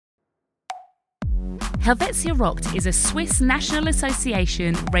Helvetia Rockt is a Swiss national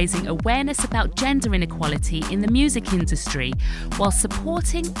association raising awareness about gender inequality in the music industry while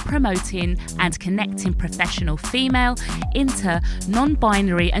supporting, promoting and connecting professional female, inter,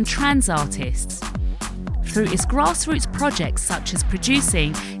 non-binary and trans artists. Through its grassroots projects such as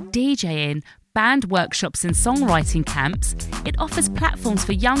producing, DJing, band workshops and songwriting camps, it offers platforms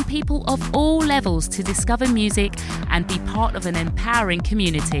for young people of all levels to discover music and be part of an empowering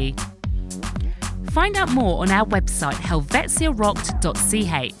community. Find out more on our website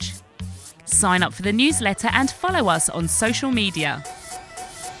helvetiarockt.ch. Sign up for the newsletter and follow us on social media.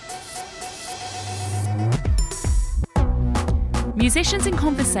 Musicians in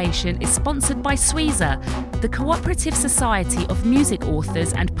Conversation is sponsored by Suiza, the cooperative society of music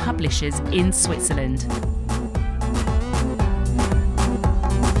authors and publishers in Switzerland.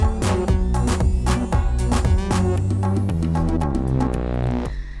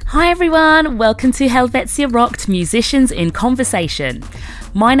 Hi everyone, welcome to Helvetia Rockt Musicians in Conversation.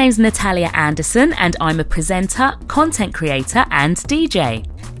 My name's Natalia Anderson and I'm a presenter, content creator and DJ.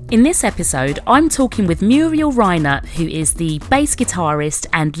 In this episode, I'm talking with Muriel Rhyner, who is the bass guitarist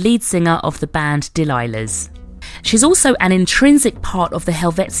and lead singer of the band Delilahs. She's also an intrinsic part of the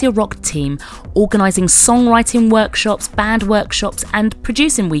Helvetia Rockt team, organising songwriting workshops, band workshops and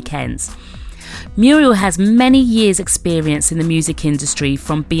producing weekends. Muriel has many years' experience in the music industry,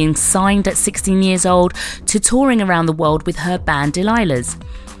 from being signed at 16 years old to touring around the world with her band Delilahs.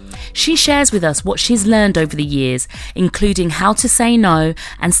 She shares with us what she's learned over the years, including how to say no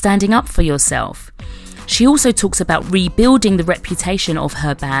and standing up for yourself. She also talks about rebuilding the reputation of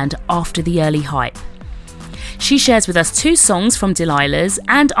her band after the early hype. She shares with us 2 songs from Delilahs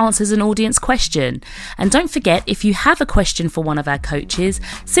and answers an audience question. And don't forget, if you have a question for one of our coaches,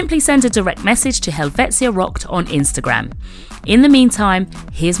 simply send a direct message to Helvetia Rockt on Instagram. In the meantime,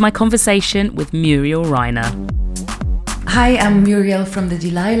 here's my conversation with Muriel Rhyner. Hi, I'm Muriel from the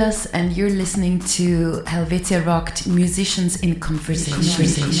Delilahs and you're listening to Helvetia Rockt Musicians in Conversation.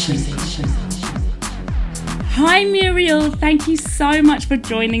 Hi Muriel, thank you so much for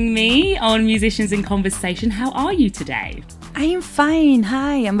joining me on Musicians in Conversation. How are you today? I am fine.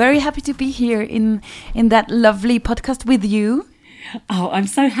 Hi, I'm very happy to be here in that lovely podcast with you. Oh, I'm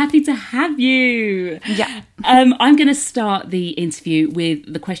so happy to have you. Yeah. I'm going to start the interview with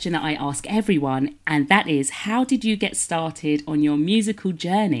the question that I ask everyone, and that is, how did you get started on your musical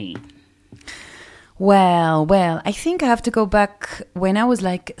journey? Well, I think I have to go back when I was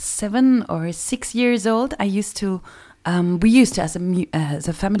like 7 or 6 years old. We used to, as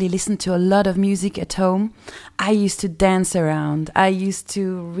a family, listen to a lot of music at home. I used to dance around. I used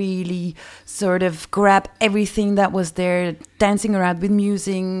to really sort of grab everything that was there, dancing around with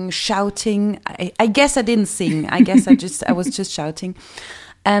music, shouting. I guess I didn't sing. I guess I was just shouting.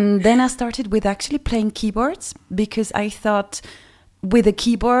 And then I started with actually playing keyboards because I thought, with a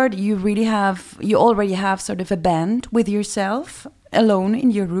keyboard, you already have sort of a band with yourself alone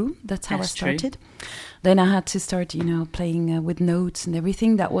in your room. That's how I started. True. Then I had to start, playing with notes and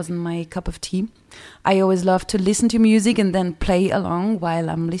everything. That wasn't my cup of tea. I always loved to listen to music and then play along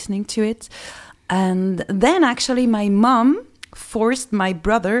while I'm listening to it. And then actually my mom forced my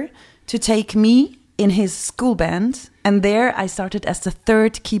brother to take me in his school band, and there I started as the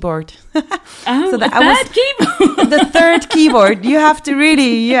 3rd keyboard. Oh, so the 3rd keyboard. The 3rd keyboard. You have to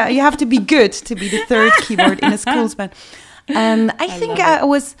you have to be good to be the 3rd keyboard in a school band. And I think I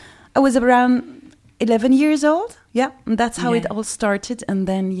was around 11 years old. Yeah, and that's how it all started. And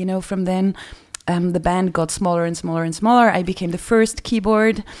then from then. The band got smaller and smaller and smaller. I became the 1st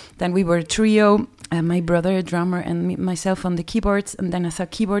keyboard. Then we were a trio. My brother, a drummer, and myself on the keyboards. And then I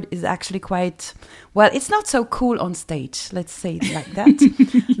thought keyboard is actually quite... Well, it's not so cool on stage. Let's say it like that.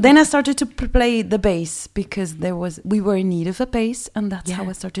 Then I started to play the bass because we were in need of a bass. And that's how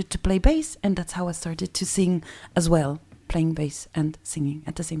I started to play bass. And that's how I started to sing as well. Playing bass and singing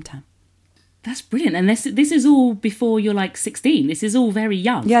at the same time. That's brilliant. And this is all before you're like 16. This is all very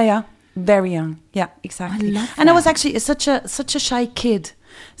young. Yeah. Very young. Yeah, exactly. I love that. And I was actually such a shy kid.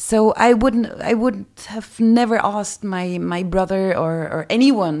 So I would have never asked my brother or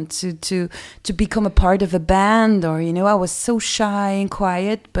anyone to become a part of a band, or I was so shy and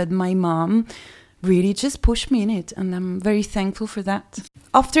quiet, but my mom really just pushed me in it, and I'm very thankful for that.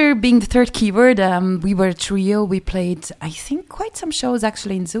 After being the 3rd keyboard, we were a trio. We played, I think, quite some shows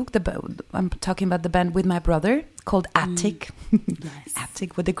actually in Zug. I'm talking about the band with my brother. called Attic. Nice.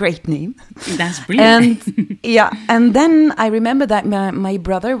 Attic, what a great name. That's brilliant. And then I remember that my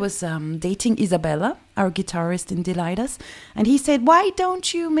brother was dating Isabella, our guitarist in Delilah's, and he said, why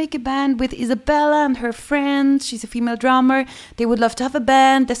don't you make a band with Isabella and her friend? She's a female drummer. They would love to have a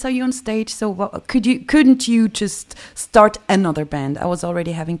band. They saw you on stage. So couldn't you just start another band? I was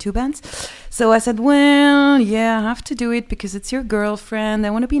already having 2 bands. So I said, well, yeah, I have to do it because it's your girlfriend.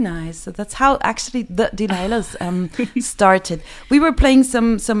 I want to be nice. So that's how actually the Delilah's started. We were playing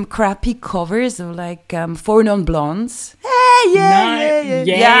some crappy covers of like Four Non Blondes. Hey,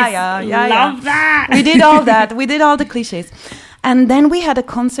 yeah. Love that. We did all that. We did all the cliches. And then we had a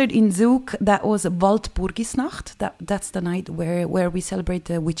concert in Zug that was Waldburgisnacht. That's the night where we celebrate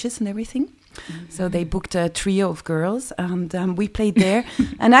the witches and everything. Mm-hmm. So they booked a trio of girls and we played there.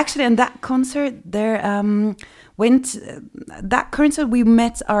 And actually in that concert we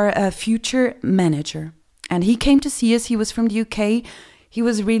met our future manager. And he came to see us. He was from the UK. He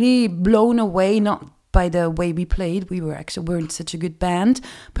was really blown away, not by the way we played. We weren't such a good band,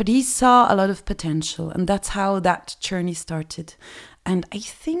 but he saw a lot of potential, and that's how that journey started. And I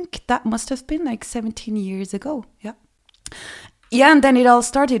think that must have been like 17 years ago. Yeah, and then it all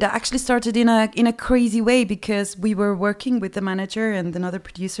started. It actually started in a crazy way because we were working with the manager and another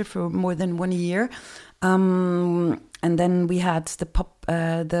producer for more than 1 year. And then we had the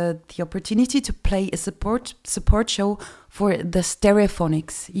opportunity to play a support show for the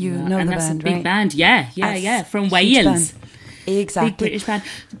Stereophonics. You know the band, right? And that's a big band, yeah, from Wales. Exactly. Big British band.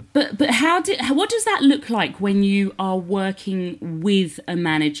 But what does that look like when you are working with a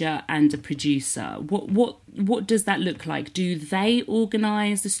manager and a producer? What does that look like? Do they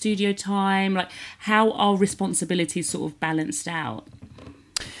organise the studio time? Like, how are responsibilities sort of balanced out?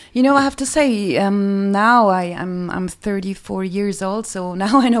 You know, I have to say, now I'm 34 years old, so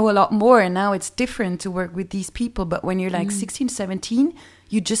now I know a lot more, and now it's different to work with these people. But when you're like 16, 17,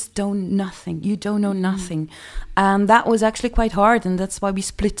 you just don't nothing. You don't know nothing. And that was actually quite hard, and that's why we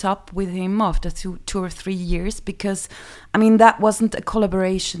split up with him after two or 3 years, because, I mean, that wasn't a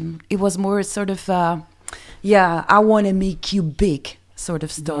collaboration. It was more sort of, I want to make you big sort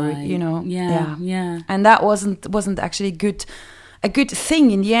of story, right. You know? Yeah. And that wasn't actually a good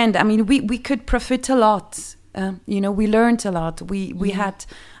thing in the end. I mean, we could profit a lot. We learned a lot. We had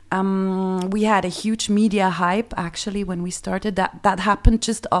a huge media hype actually when we started. That happened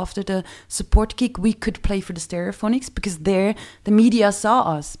just after the support gig. We could play for the Stereophonics because there the media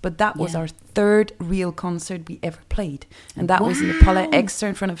saw us. But that was our 3rd real concert we ever played, and that was in the Palais Extra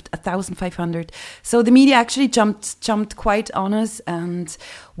in front of 1,500. So the media actually jumped quite on us, and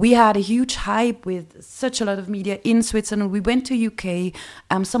we had a huge hype with such a lot of media in Switzerland. We went to UK.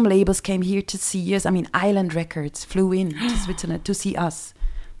 Some labels came here to see us. I mean, Island Records flew in to Switzerland to see us.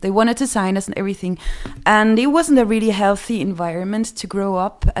 They wanted to sign us and everything. And it wasn't a really healthy environment to grow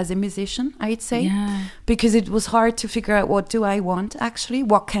up as a musician, I'd say. Yeah. Because it was hard to figure out, what do I want, actually?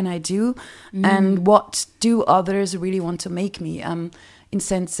 What can I do? And what do others really want to make me? In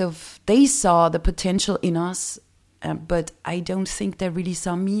sense of, they saw the potential in us, but I don't think they really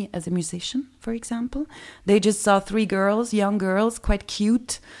saw me as a musician, for example. They just saw 3 girls, young girls, quite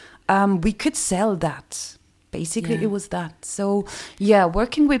cute. We could sell that. Basically, it was that. So,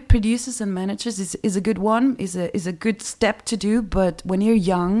 working with producers and managers is a good one, is a good step to do. But when you're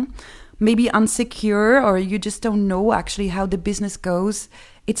young, maybe insecure, or you just don't know actually how the business goes,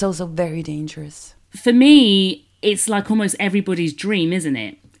 it's also very dangerous. For me, it's like almost everybody's dream, isn't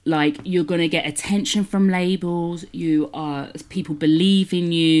it? Like, you're going to get attention from labels, people believe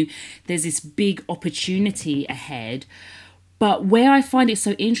in you, there's this big opportunity ahead. But where I find it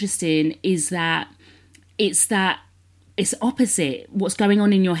so interesting is that it's opposite. What's going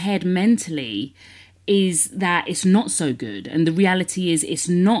on in your head mentally is that it's not so good, and the reality is it's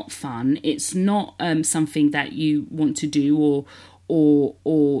not fun. It's not something that you want to do,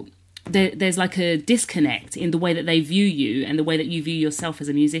 or there's like a disconnect in the way that they view you and the way that you view yourself as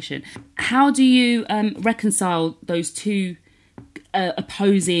a musician. How do you reconcile those two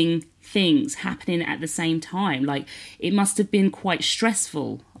opposing things happening at the same time? Like, it must have been quite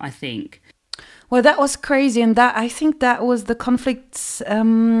stressful, I think. Well, that was crazy, and I think that was the conflicts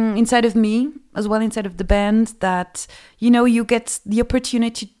inside of me, as well inside of the band, that, you get the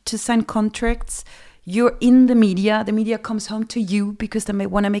opportunity to sign contracts, you're in the media comes home to you because they may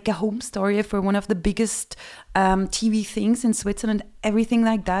want to make a home story for one of the biggest TV things in Switzerland, everything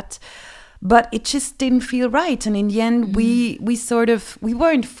like that. But it just didn't feel right, and in the end, we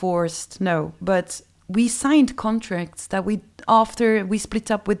weren't forced, no, but we signed contracts that after we split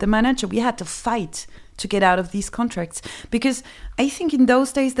up with the manager, we had to fight to get out of these contracts. Because I think in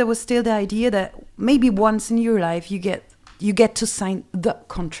those days there was still the idea that maybe once in your life you get to sign the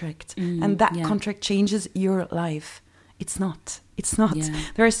contract, and that contract changes your life. It's not. Yeah.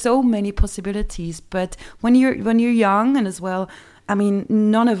 There are so many possibilities, but when you're young, and as well, I mean,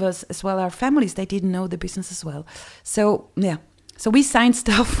 none of us, as well, our families, they didn't know the business as well. So, yeah. So we signed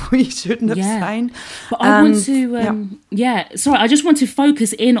stuff we shouldn't have signed. But I want to, sorry, I just want to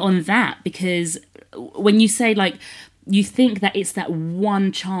focus in on that, because when you say, like, you think that it's that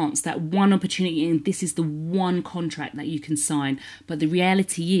one chance, that one opportunity, and this is the one contract that you can sign. But the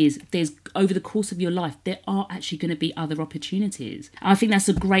reality is, there's over the course of your life, there are actually going to be other opportunities. I think that's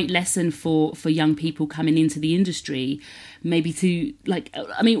a great lesson for young people coming into the industry, maybe to, like,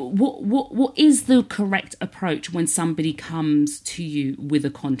 I mean, what is the correct approach when somebody comes to you with a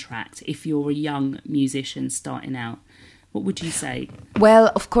contract, if you're a young musician starting out? What would you say?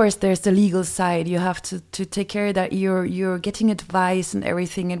 Well, of course, there's the legal side. You have to take care that you're getting advice and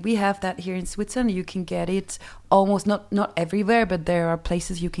everything. And we have that here in Switzerland. You can get it almost not everywhere, but there are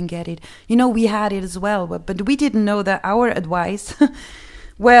places you can get it. You know, we had it as well, but we didn't know that our advice,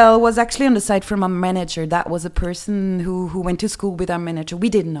 was actually on the side from our manager. That was a person who went to school with our manager. We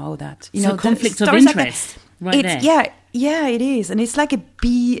didn't know that. You know, conflict of interest. Right there. Yeah, it is. And it's like a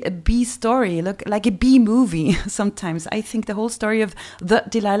B story, like a B movie sometimes. I think the whole story of the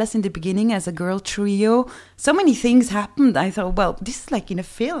Delilahs in the beginning as a girl trio, so many things happened. I thought, well, this is like in a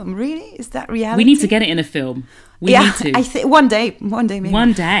film. Really? Is that reality? We need to get it in a film. We need to. I think one day maybe.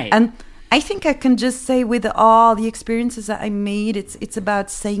 One day. And I think I can just say, with all the experiences that I made, it's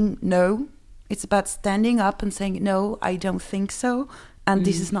about saying no. It's about standing up and saying, no, I don't think so. And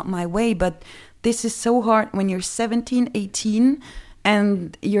this is not my way. But this is so hard when you're 17, 18,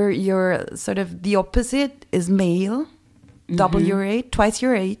 and you're sort of the opposite is male, double your age, twice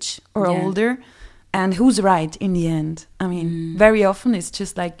your age or older. And who's right in the end? I mean, very often it's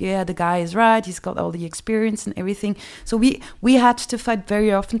just like, the guy is right. He's got all the experience and everything. So we had to fight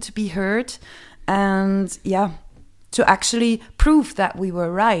very often to be heard, and to actually prove that we were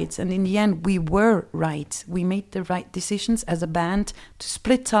right. And in the end, we were right. We made the right decisions as a band to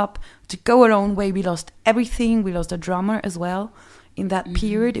split up, to go our own way. We lost everything. We lost a drummer as well. In that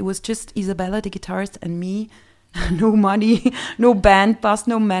period, it was just Isabella, the guitarist, and me. No money, no band boss,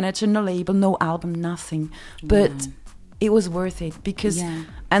 no manager, no label, no album, nothing. But it was worth it because,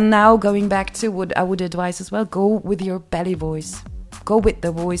 and now going back to what I would advise as well, go with your belly voice. Go with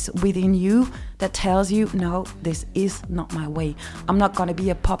the voice within you that tells you, no, this is not my way. I'm not going to be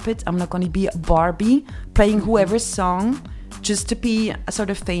a puppet. I'm not going to be a Barbie playing whoever's song just to be sort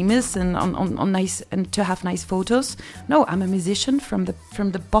of famous and on nice and to have nice photos. No, I'm a musician from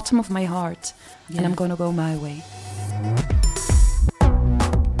the bottom of my heart, and I'm going to go my way.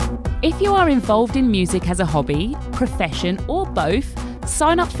 If you are involved in music as a hobby, profession, or both,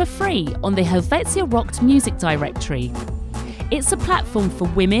 sign up for free on the Helvetia Rockt Music Directory. It's a platform for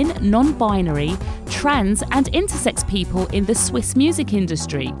women, non-binary, trans and intersex people in the Swiss music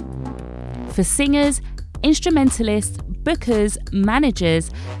industry. For singers, instrumentalists, bookers,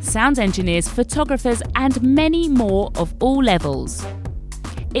 managers, sound engineers, photographers and many more of all levels.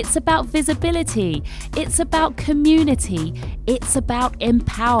 It's about visibility, it's about community, it's about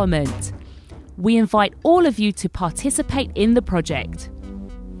empowerment. We invite all of you to participate in the project.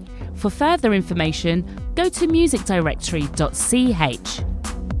 For further information, go to musicdirectory.ch.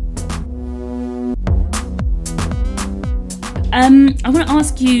 I want to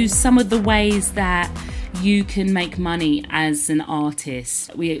ask you some of the ways that you can make money as an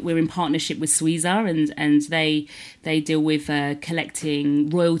artist. We're in partnership with Suiza, and they deal with collecting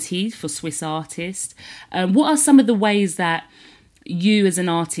royalties for Swiss artists. What are some of the ways that you as an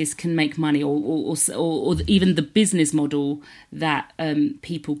artist can make money, or even the business model that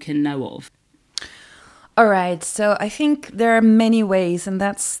people can know of? All right, so I think there are many ways, and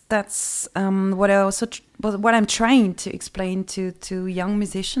that's what I also what I'm trying to explain to young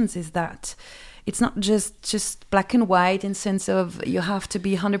musicians is that it's not just black and white in sense of you have to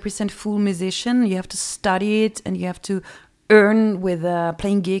be 100% full musician. You have to study it and you have to earn with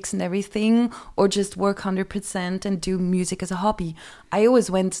playing gigs and everything, or just work 100% and do music as a hobby. I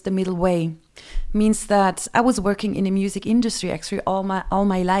always went the middle way. Means that I was working in the music industry actually all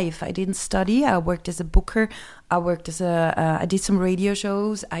my life. I didn't study. I worked as a booker. I worked as I did some radio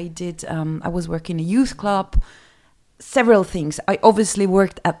shows. I was working in a youth club. Several things. I obviously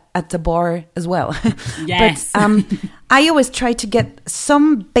worked at the bar as well. Yes. But I always try to get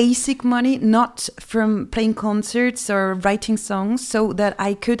some basic money, not from playing concerts or writing songs, so that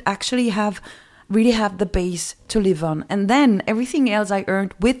I could actually have really have the base to live on. And then everything else I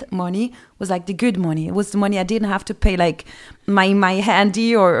earned with money was like the good money. It was the money I didn't have to pay like my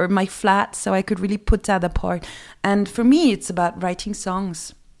handy or my flat, so I could really put that apart. And for me, it's about writing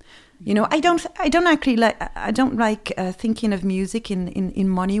songs. You know, I don't like thinking of music in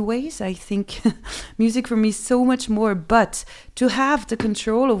money ways. I think music for me is so much more. But to have the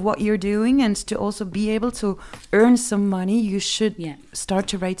control of what you're doing and to also be able to earn some money, you should start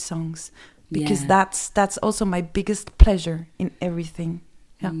to write songs, because that's also my biggest pleasure in everything.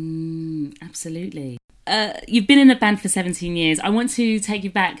 Yeah, absolutely. You've been in a band for 17 years. I want to take you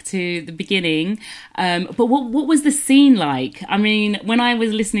back to the beginning. But what was the scene like? I mean, when I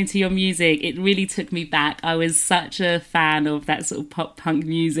was listening to your music, it really took me back. I was such a fan of that sort of pop punk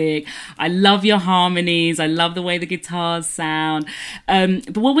music. I love your harmonies. I love the way the guitars sound.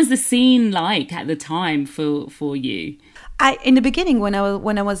 But what was the scene like at the time for you? In the beginning, when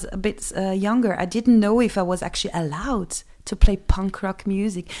I was a bit younger, I didn't know if I was actually allowed to play punk rock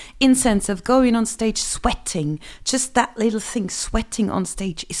music, in sense of going on stage sweating. Just that little thing, sweating on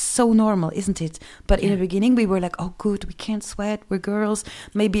stage, is so normal, isn't it? But in the beginning we were like, oh good, we can't sweat, we're girls,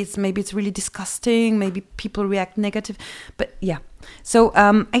 maybe it's really disgusting, maybe people react negative. But yeah, so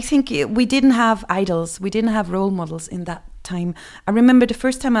I think we didn't have idols, we didn't have role models in that time. I remember the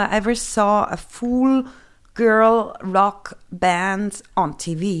first time I ever saw a full girl rock band on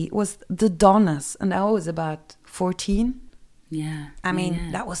TV was the Donnas, and I was about 14. Yeah. I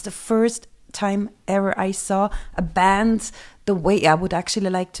mean, that was the first time ever I saw a band the way I would actually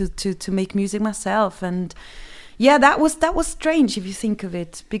like to make music myself. And yeah, that was strange if you think of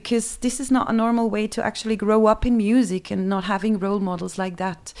it, because this is not a normal way to actually grow up in music and not having role models like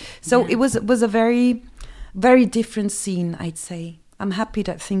that. So it was a very, very different scene, I'd say. I'm happy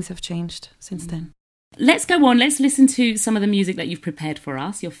that things have changed since then. Let's go on. Let's listen to some of the music that you've prepared for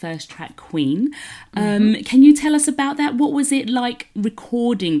us, your first track, Queen. Can you tell us about that? What was it like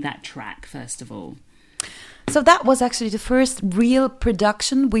recording that track, first of all? So that was actually the first real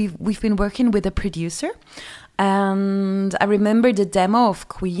production. We've been working with a producer. And I remember the demo of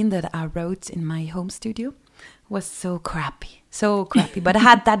Queen that I wrote in my home studio was so crappy. But I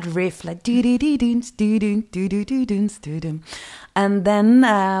had that riff like and then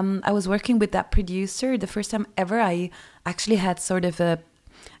I was working with that producer the first time ever. I actually had sort of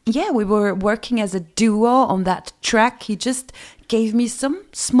we were working as a duo on that track. He just gave me some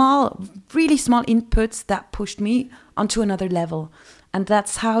really small inputs that pushed me onto another level. And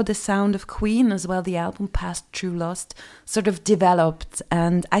that's how the sound of Queen, as well, the album Past True Lost, sort of developed.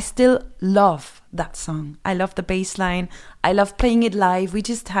 And I still love that song. I love the bass line. I love playing it live. We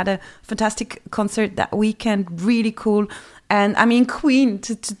just had a fantastic concert that weekend, really cool. And I mean, Queen,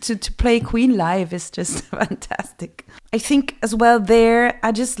 to play Queen live is just fantastic. I think as well there,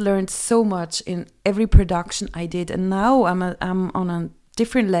 I just learned so much in every production I did. And now I'm on a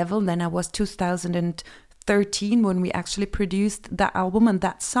different level than I was 2013 when we actually produced that album and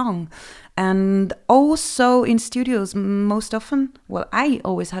that song. And also in studios, most often, well, I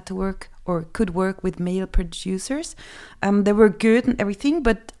always had to work or could work with male producers. They were good and everything,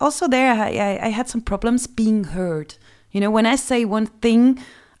 but also there I had some problems being heard. You know, when I say one thing,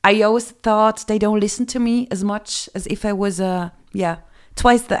 I always thought they don't listen to me as much as if I was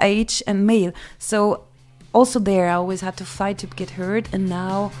twice the age and male. So also there, I always had to fight to get heard. And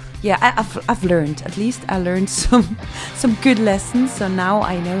now, I've learned. At least I learned some good lessons. So now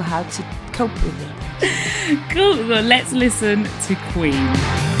I know how to cope with it. Cool. Well, let's listen to Queen.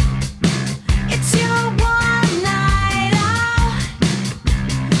 It's your one night out.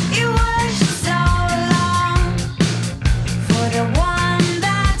 It was so long for the one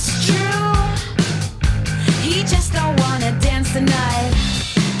that's true. He just don't wanna dance tonight.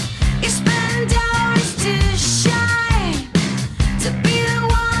 You spend hours to shine, to be the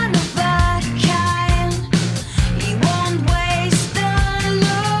one of a kind. He won't waste the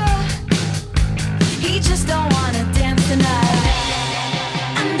look. He just don't wanna dance tonight.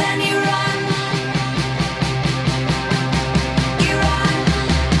 And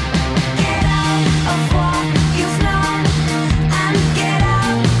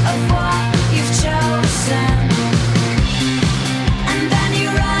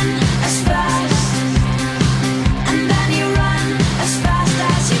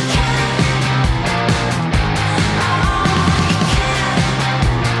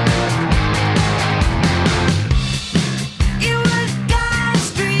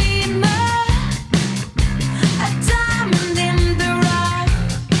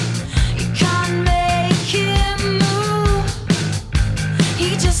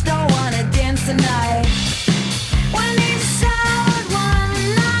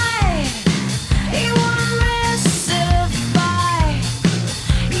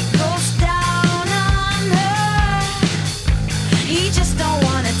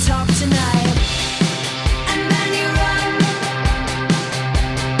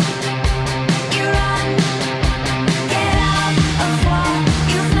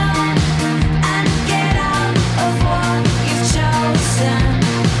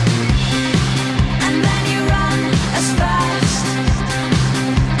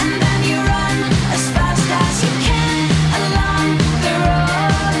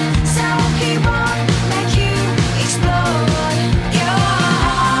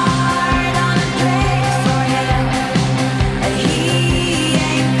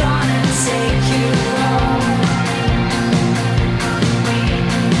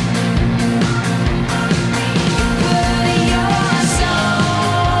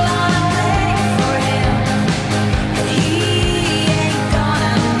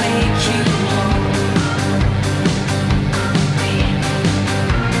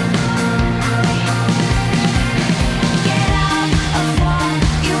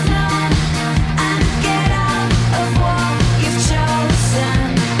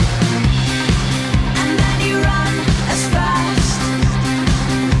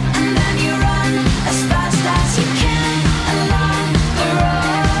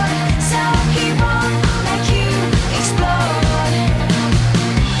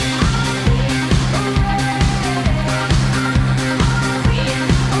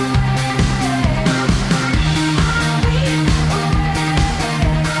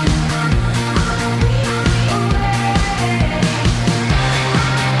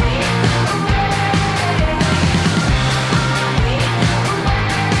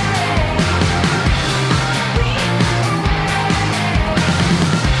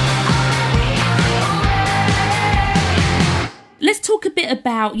bit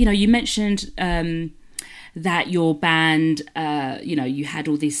about, you know, you mentioned that your band, you know, you had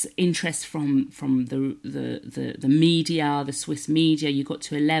all this interest from the media, the Swiss media. You got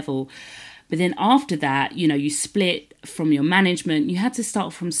to a level, but then after that, you know, you split from your management. You had to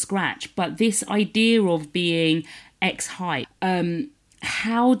start from scratch. But this idea of being ex-hype,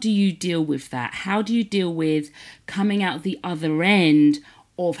 how do you deal with that? How do you deal with coming out the other end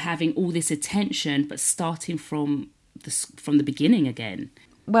of having all this attention, but starting from the beginning again?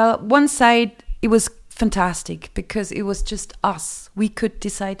 Well, one side, it was fantastic because it was just us. We could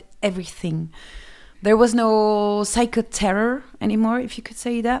decide everything. There was no psycho-terror anymore, if you could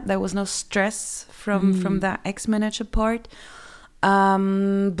say that. There was no stress from that ex-manager part.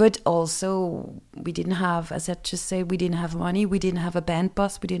 But also, we didn't have, as I just said, we didn't have money. We didn't have a band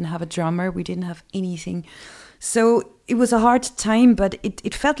boss. We didn't have a drummer. We didn't have anything. So it was a hard time, but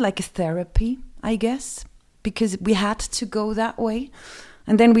it felt like a therapy, I guess, because we had to go that way.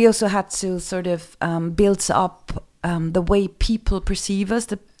 And then we also had to sort of build up the way people perceive us,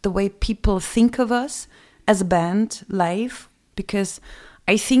 the way people think of us as a band live. Because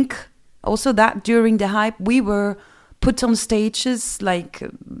I think also that during the hype, we were put on stages like,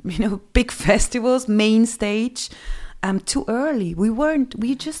 you know, big festivals, main stage, too early.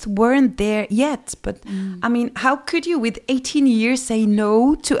 We just weren't there yet. But I mean, how could you with 18 years say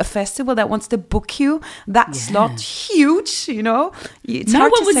no to a festival that wants to book you? That's not huge, you know. It's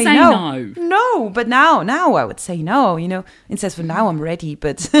hard to say no. No, but now I would say no, you know. Instead of now I'm ready,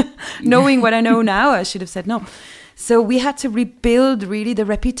 but knowing what I know now, I should have said no. So we had to rebuild really the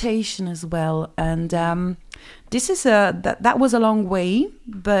reputation as well. And this is that was a long way,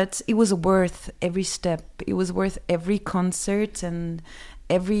 but it was worth every step. It was worth every concert and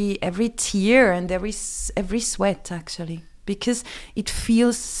every tear and every sweat, actually, because it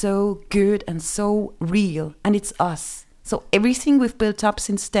feels so good and so real, and it's us. So everything we've built up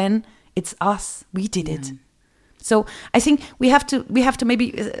since then, it's us. We did it. So I think we have to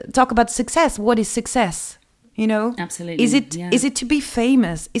maybe talk about success. What is success? You know, absolutely. Is it to be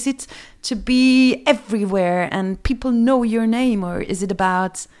famous? Is it to be everywhere and people know your name? Or is it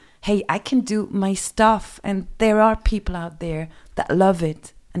about, hey, I can do my stuff and there are people out there that love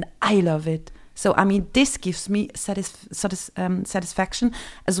it and I love it. So, I mean, this gives me satisfaction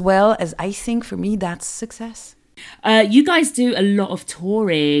as well as I think for me that's success. You guys do a lot of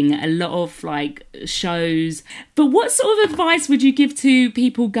touring, a lot of like shows, but what sort of advice would you give to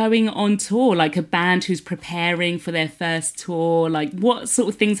people going on tour, like a band who's preparing for their first tour? Like, what sort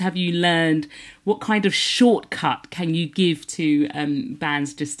of things have you learned? What kind of shortcut can you give to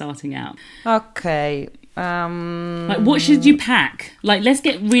bands just starting out? Okay. Like, what should you pack? Like, let's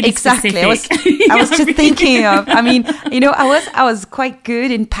get really specific. I was just thinking of, I mean, you know, I was quite good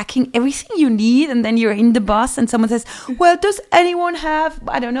in packing everything you need, and then you're in the bus and someone says, well, does anyone have,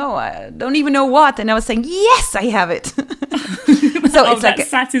 I don't know, I don't even know what, and I was saying, yes, I have it. So it's like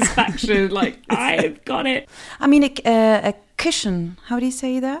satisfaction, like, I've got it. I mean, a cushion, how do you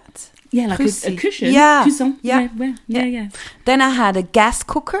say that? Yeah, like a cushion. Yeah. Yeah. Then I had a gas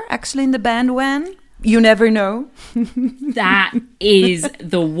cooker, actually, in the band van. You never know. That is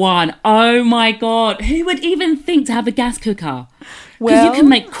the one. Oh my God. Who would even think to have a gas cooker? Because you can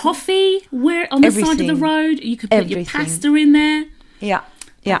make coffee on the side of the road. You could put your pasta in there. Yeah.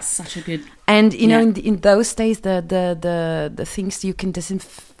 Yeah. That's such a good... And, you know, in those days, the things you can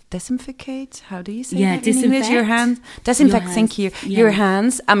disinfectate. How do you say that in English? Your hands. Disinfect, thank you. Yeah. Your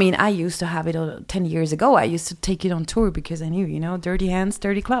hands. I mean, I used to have it 10 years ago. I used to take it on tour because I knew, you know, dirty hands,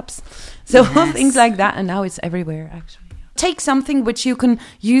 dirty clubs. So things like that. And now it's everywhere, actually. Take something which you can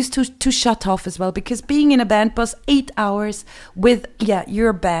use to shut off as well. Because being in a band bus 8 hours with,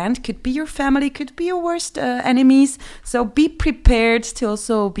 your band could be your family, could be your worst enemies. So be prepared to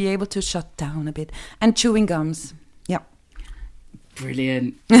also be able to shut down a bit. And chewing gums.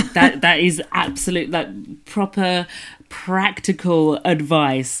 Brilliant. That is absolute, like, proper practical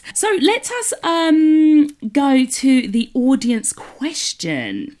advice. So let us go to the audience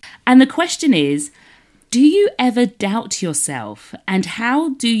question. And the question is, do you ever doubt yourself? And how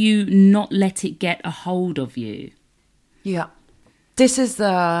do you not let it get a hold of you? Yeah. This is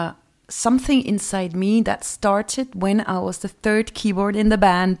something inside me that started when I was the third keyboard in the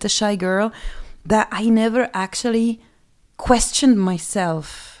band, the shy girl, that I never actually questioned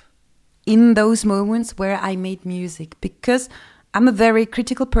myself in those moments where I made music, because I'm a very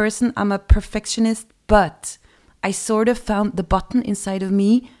critical person, I'm a perfectionist, but I sort of found the button inside of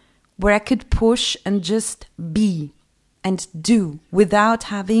me where I could push and just be and do without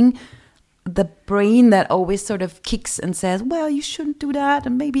having the brain that always sort of kicks and says, well, you shouldn't do that.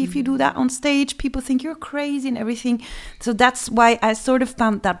 And maybe if you do that on stage, people think you're crazy and everything. So that's why I sort of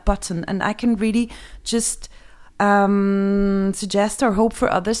found that button. And I can really just suggest or hope for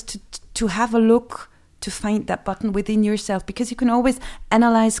others to have a look, to find that button within yourself, because you can always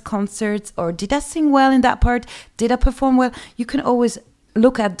analyze concerts, or did I sing well in that part? Did I perform well? You can always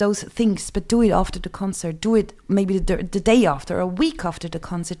look at those things, but do it after the concert. Do it maybe the day after, a week after the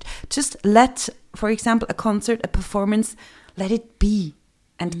concert. Just let, for example, a concert, a performance, let it be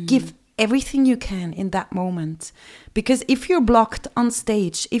and give everything you can in that moment. Because if you're blocked on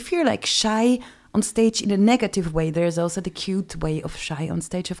stage, if you're like shy on stage in a negative way, there's also the cute way of shy on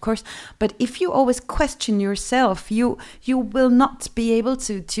stage, of course. But if you always question yourself, you will not be able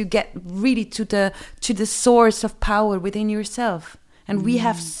to get really to the source of power within yourself. And we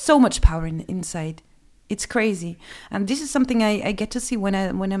have so much power inside. It's crazy. And this is something I get to see when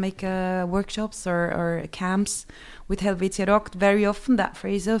I make workshops or camps with Helvetia Rock. Very often that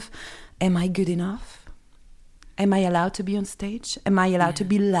phrase of, am I good enough? Am I allowed to be on stage? Am I allowed to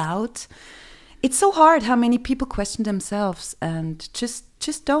be loud? It's so hard how many people question themselves, and just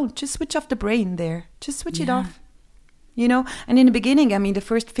don't. Just switch off the brain there. Just switch it off. You know, and in the beginning, I mean, the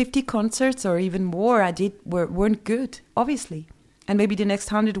first 50 concerts or even more I did weren't good, obviously. And maybe the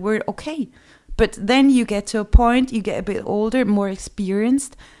next 100 were okay. But then you get to a point, you get a bit older, more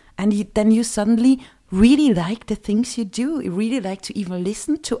experienced, and then you suddenly really like the things you do. You really like to even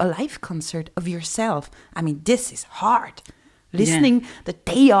listen to a live concert of yourself. I mean, this is hard. Listening the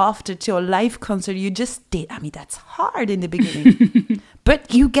day after to a live concert you just did. I mean, that's hard in the beginning.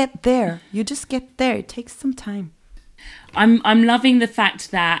 But you get there. You just get there. It takes some time. I'm loving the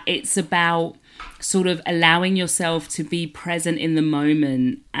fact that it's about sort of allowing yourself to be present in the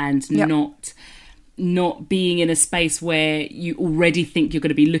moment and not being in a space where you already think you're going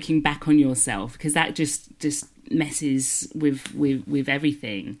to be looking back on yourself, because that just messes with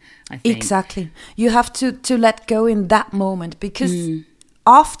everything, I think. Exactly. You have to let go in that moment, because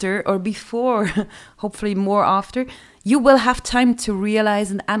after or before, hopefully more after, you will have time to realize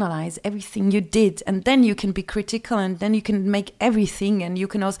and analyze everything you did, and then you can be critical, and then you can make everything. And you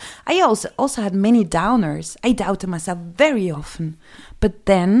can I also had many downers. I doubted myself very often, but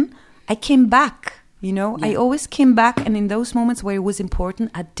then I came back. You know, I always came back, and in those moments where it was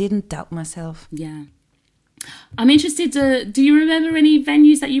important, I didn't doubt myself. Yeah. I'm interested, do you remember any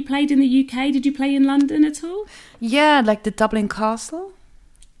venues that you played in the UK? Did you play in London at all? Yeah, like the Dublin Castle.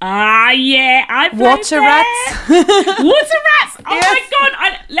 Ah, yeah, I played Water there. Rats. Water Rats! Oh my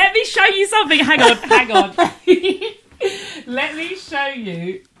God, let me show you something. Hang on. Let me show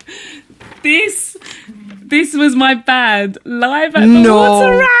you. This was my band live at the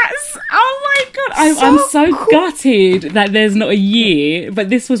Water Rats. Oh my God. I'm so cool. Gutted that there's not a year, but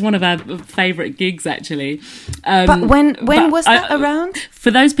this was one of our favourite gigs, actually. But when was that around?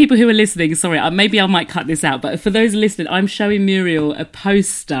 For those people who are listening, sorry, maybe I might cut this out, but for those listening, I'm showing Muriel a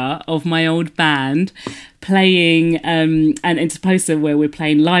poster of my old band playing, and it's a poster where we're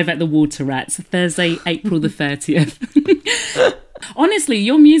playing live at the Water Rats, Thursday, April the 30th. Honestly,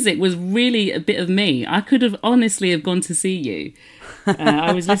 your music was really a bit of me. I could have honestly have gone to see you.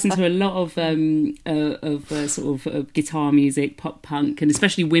 I was listening to a lot of guitar music, pop punk, and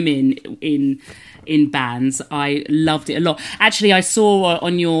especially women in bands. I loved it a lot. Actually, I saw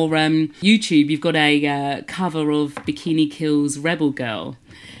on your YouTube you've got a cover of Bikini Kill's Rebel Girl.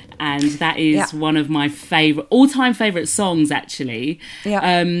 And that is one of my all-time favourite songs, actually.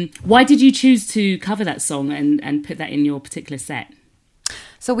 Yeah. Why did you choose to cover that song and put that in your particular set?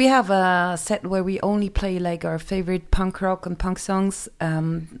 So we have a set where we only play like our favorite punk rock and punk songs.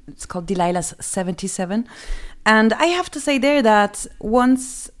 It's called Delilah's 77. And I have to say there that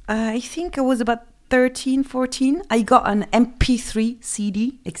once, I think I was about 13, 14, I got an MP3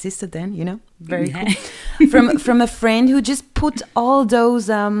 CD, existed then, you know, very cool, from a friend who just put all those,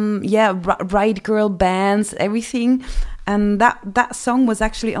 Ride Girl bands, everything. And that song was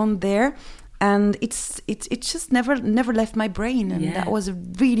actually on there. And it's just never left my brain. And that was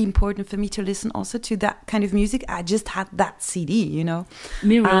really important for me to listen also to that kind of music. I just had that CD, you know.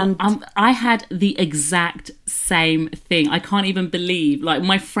 Muriel, I had the exact same thing. I can't even believe, like,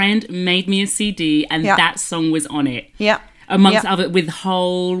 my friend made me a CD and that song was on it. Yeah. Amongst other, with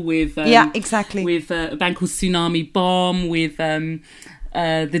Hole, with... exactly. With a band called Tsunami Bomb, with...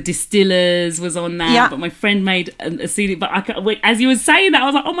 The Distillers was on that, but my friend made a CD. But as you were saying that, I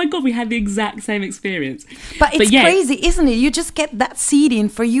was like, oh my God, we had the exact same experience. But it's crazy, isn't it? You just get that CD and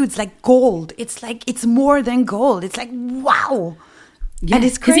for you, it's like gold. It's like, it's more than gold. It's like, wow. Yeah. And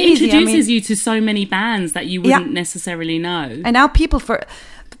it's crazy. Because it introduces you to so many bands that you wouldn't necessarily know. And now people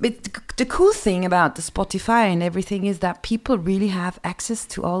But the cool thing about the Spotify and everything is that people really have access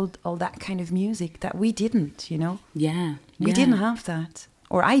to all that kind of music that we didn't, you know? Yeah. We didn't have that.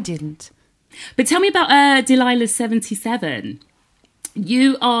 Or I didn't. But tell me about Delilah's 77.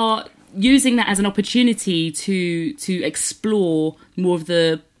 You are using that as an opportunity to explore more of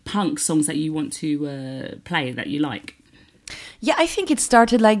the punk songs that you want to play, that you like. Yeah, I think it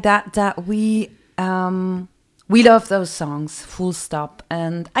started like that we love those songs, full stop.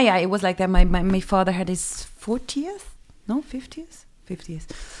 And yeah, it was like that. My father had his 50th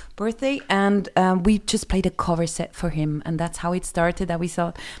birthday, and we just played a cover set for him, and that's how it started, that we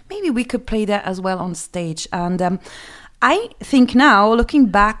thought maybe we could play that as well on stage. And I think now, looking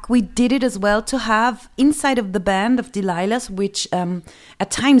back, we did it as well to have inside of the band of Delilah's, which at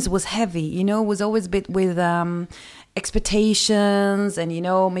times was heavy, you know, was always a bit with expectations, and, you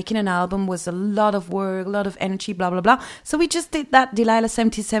know, making an album was a lot of work, a lot of energy, blah, blah, blah. So we just did that Delilah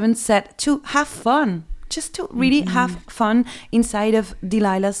 77 set to have fun, just to really have fun inside of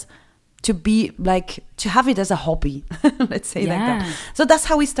Delilah's, to be like, to have it as a hobby, let's say like that. So that's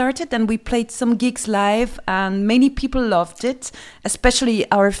how we started, and we played some gigs live, and many people loved it, especially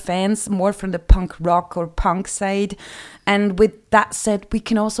our fans, more from the punk rock or punk side. And with that said, we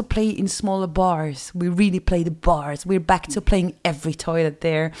can also play in smaller bars. We really play the bars. We're back to playing every toilet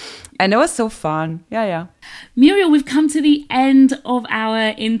there. And it was so fun. Yeah. Muriel, we've come to the end of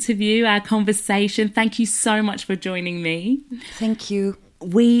our interview, our conversation. Thank you so much for joining me. Thank you.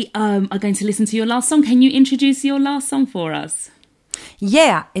 We are going to listen to your last song. Can you introduce your last song for us?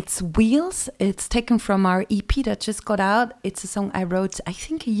 Yeah, it's Wheels. It's taken from our EP that just got out. It's a song I wrote, I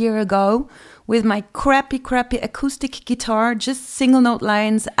think, a year ago with my crappy acoustic guitar, just single note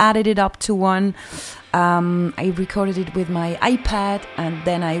lines, added it up to one. I recorded it with my iPad, and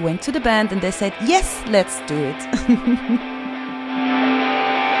then I went to the band and they said, yes, let's do it.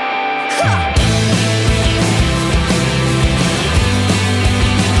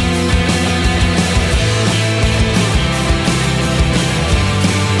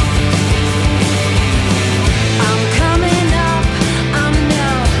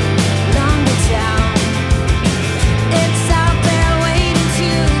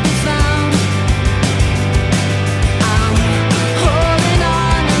 Holding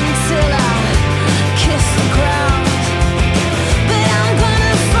on until I kiss the ground.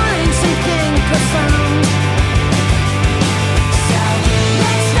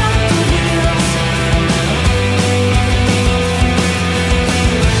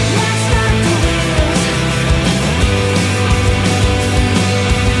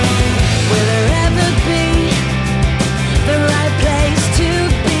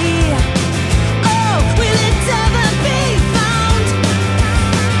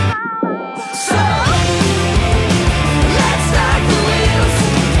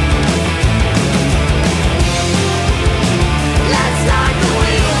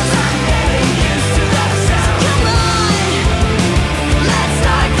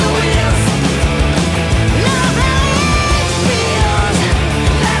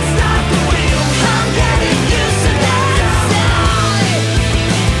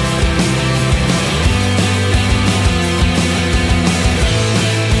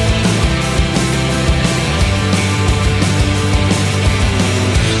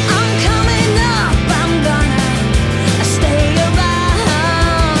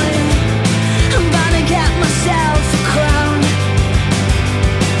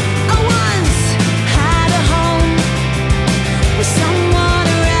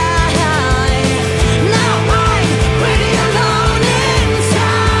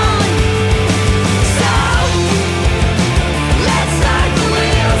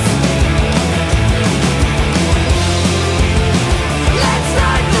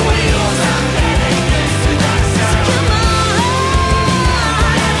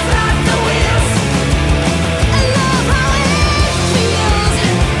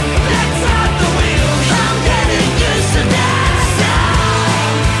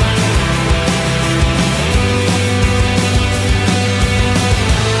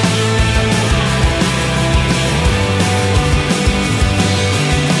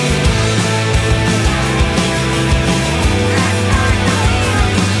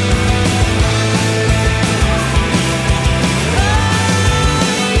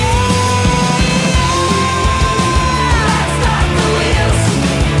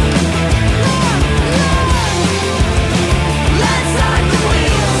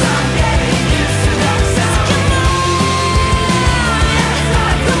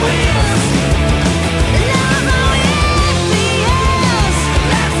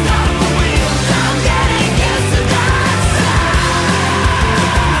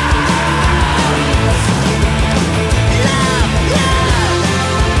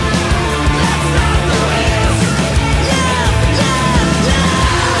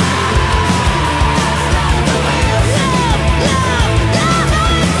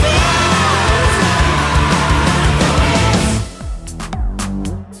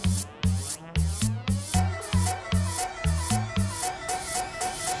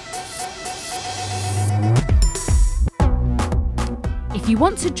 you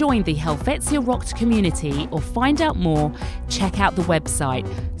want to join the Helvetia Rocked community or find out more, check out the website,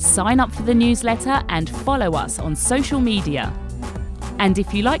 sign up for the newsletter and follow us on social media. And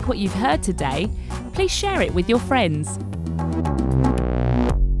if you like what you've heard today, please share it with your friends.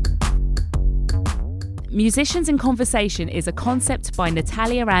 Musicians in Conversation is a concept by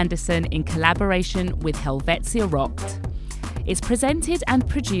Natalia Anderson in collaboration with Helvetia Rocked. It's presented and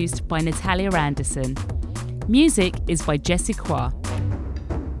produced by Natalia Anderson. Music is by Jesse Qua.